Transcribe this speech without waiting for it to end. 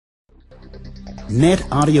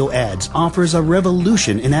NetAudioAds offers a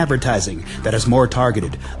revolution in advertising that is more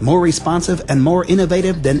targeted, more responsive, and more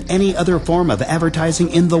innovative than any other form of advertising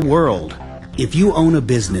in the world. If you own a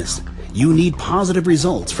business, you need positive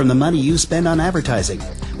results from the money you spend on advertising.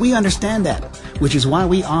 We understand that, which is why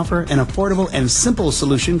we offer an affordable and simple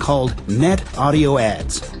solution called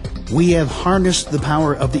NetAudioAds. We have harnessed the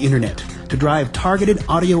power of the internet to drive targeted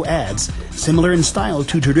audio ads similar in style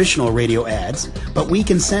to traditional radio ads, but we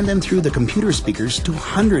can send them through the computer speakers to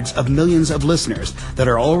hundreds of millions of listeners that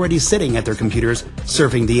are already sitting at their computers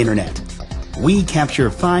surfing the internet. We capture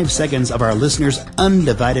 5 seconds of our listeners'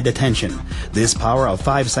 undivided attention. This power of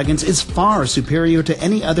 5 seconds is far superior to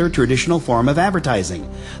any other traditional form of advertising.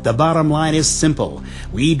 The bottom line is simple.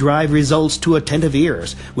 We drive results to attentive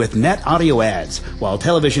ears with NetAudioAds, while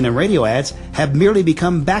television and radio ads have merely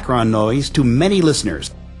become background noise to many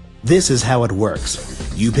listeners. This is how it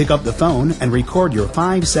works. You pick up the phone and record your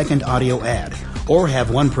 5-second audio ad, or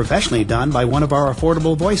have one professionally done by one of our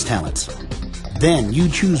affordable voice talents. Then you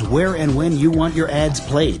choose where and when you want your ads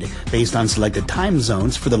played, based on selected time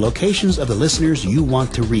zones for the locations of the listeners you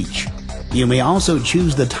want to reach. You may also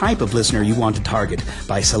choose the type of listener you want to target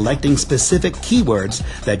by selecting specific keywords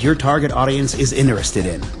that your target audience is interested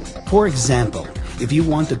in. For example, if you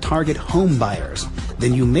want to target home buyers,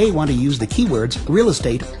 then you may want to use the keywords real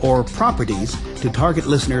estate or properties to target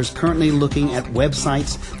listeners currently looking at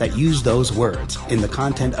websites that use those words in the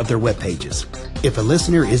content of their web pages. If a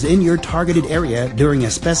listener is in your targeted area during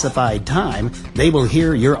a specified time, they will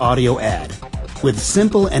hear your audio ad. With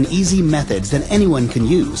simple and easy methods that anyone can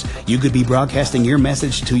use, you could be broadcasting your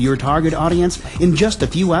message to your target audience in just a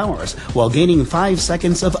few hours while gaining 5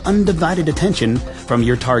 seconds of undivided attention from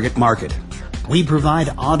your target market. We provide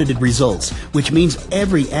audited results, which means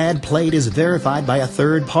every ad played is verified by a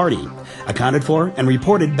third party, accounted for and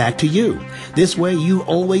reported back to you. This way you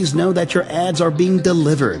always know that your ads are being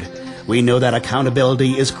delivered. We know that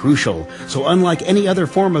accountability is crucial, so unlike any other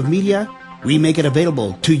form of media, we make it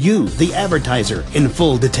available to you, the advertiser, in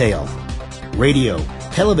full detail. Radio,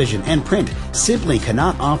 television, and print simply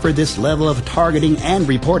cannot offer this level of targeting and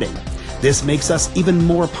reporting. This makes us even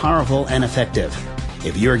more powerful and effective.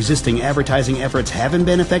 If your existing advertising efforts haven't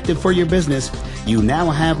been effective for your business, you now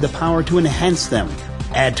have the power to enhance them,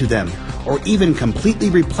 add to them, or even completely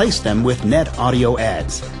replace them with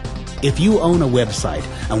NetAudioAds. If you own a website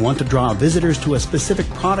and want to draw visitors to a specific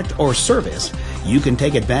product or service, you can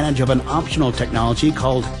take advantage of an optional technology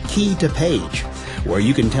called Key to Page, where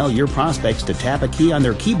you can tell your prospects to tap a key on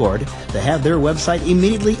their keyboard to have their website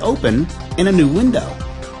immediately open in a new window.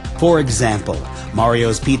 For example,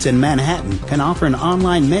 Mario's Pizza in Manhattan can offer an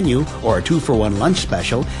online menu or a 2-for-1 lunch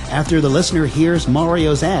special after the listener hears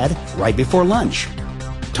Mario's ad right before lunch.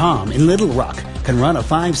 Tom in Little Rock can run a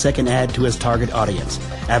 5-second ad to his target audience,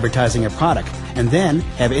 advertising a product, and then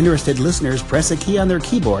have interested listeners press a key on their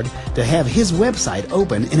keyboard to have his website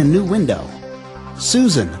open in a new window.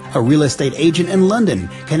 Susan, a real estate agent in London,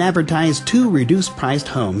 can advertise 2 reduced-priced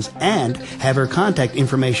homes and have her contact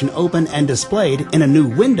information open and displayed in a new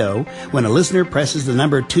window when a listener presses the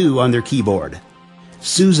number 2 on their keyboard.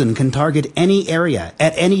 Susan can target any area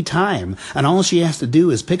at any time, and all she has to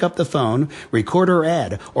do is pick up the phone, record her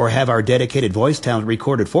ad, or have our dedicated voice talent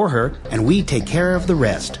record it for her, and we take care of the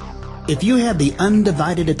rest. If you had the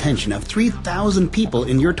undivided attention of 3,000 people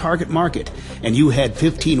in your target market, and you had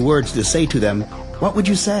 15 words to say to them, what would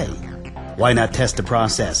you say? Why not test the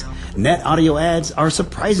process? NetAudioAds are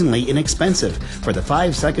surprisingly inexpensive for the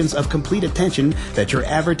 5 seconds of complete attention that your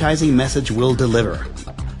advertising message will deliver.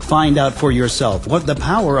 Find out for yourself what the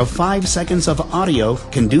power of 5 seconds of audio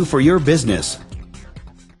can do for your business.